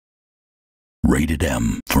Rated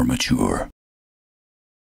M for mature.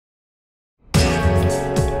 The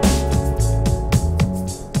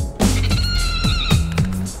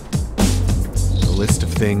list of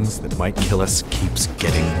things that might kill us keeps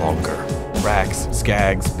getting longer. Racks,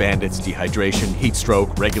 skags, bandits, dehydration, heat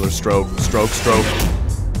stroke, regular stroke, stroke.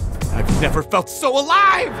 I've never felt so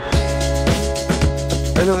alive!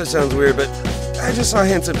 I know that sounds weird, but I just saw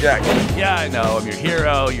hints of Jack. Yeah, I know. I'm your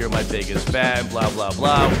hero. You're my biggest fan. Blah, blah,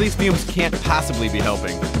 blah. These fumes can't possibly be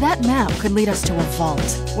helping. That map could lead us to a vault.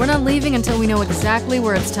 We're not leaving until we know exactly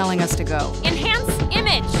where it's telling us to go. Enhance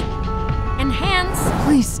image. Enhance.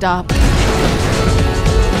 Please stop.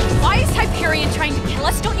 Why is Hyperion trying to kill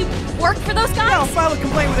us? Don't you work for those guys? Yeah, I'll file a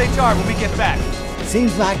complaint with HR when we get back.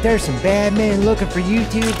 Seems like there's some bad men looking for you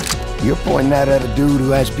two. You're pointing that at a dude who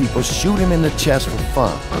has people shoot him in the chest for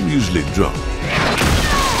fun. I'm usually drunk.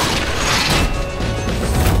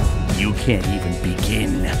 You can't even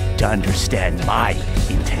begin to understand my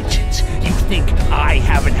intentions. You think I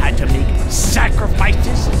haven't had to make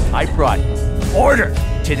sacrifices? I brought order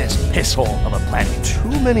to this pisshole of a planet.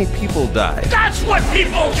 Too many people died. That's what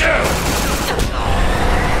people do!